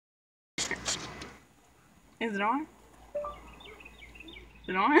Is it on? Is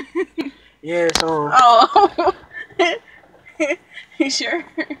it on? Yeah, it's on. Oh. You sure?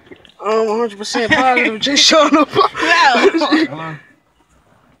 100% positive. Just showing up.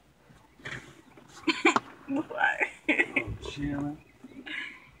 No. Chilling.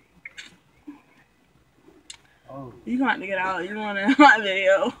 Oh. You gonna have to get out. You want in my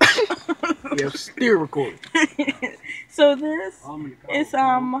video. Yeah, still recording. So this is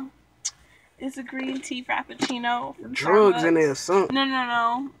it's a green tea frappuccino from Drugs Starbucks. in there, something.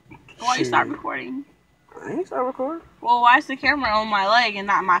 No. Why you start recording? I ain't start recording. Well, why is the camera on my leg and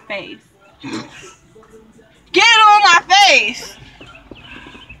not my face? Get it on my face!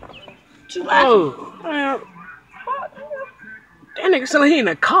 You laughing? Oh, man. That nigga sound like he in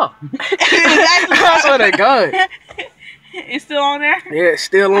a car. Exactly. I swear to God. It's still on there? Yeah, it's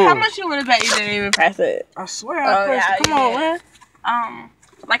still on. How much you would have bet you didn't even press it? I swear I pressed it. Come on, man.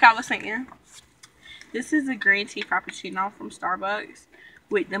 Like I was saying, this is a green tea frappuccino from Starbucks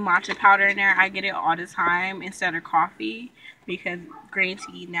with the matcha powder in there. I get it all the time instead of coffee because green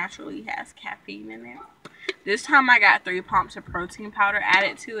tea naturally has caffeine in it. This time I got 3 pumps of protein powder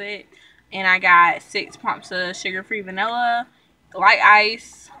added to it, and I got 6 pumps of sugar-free vanilla, light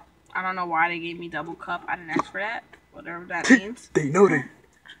ice. I don't know why they gave me double cup. I didn't ask for that. Whatever that means. They know that.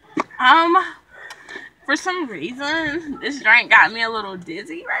 For some reason, this drink got me a little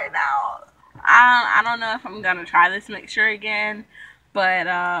dizzy right now. I don't know if I'm gonna try this mixture again, but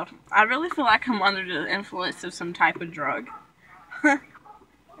I really feel like I'm under the influence of some type of drug. But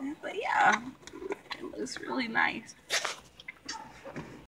yeah, it looks really nice.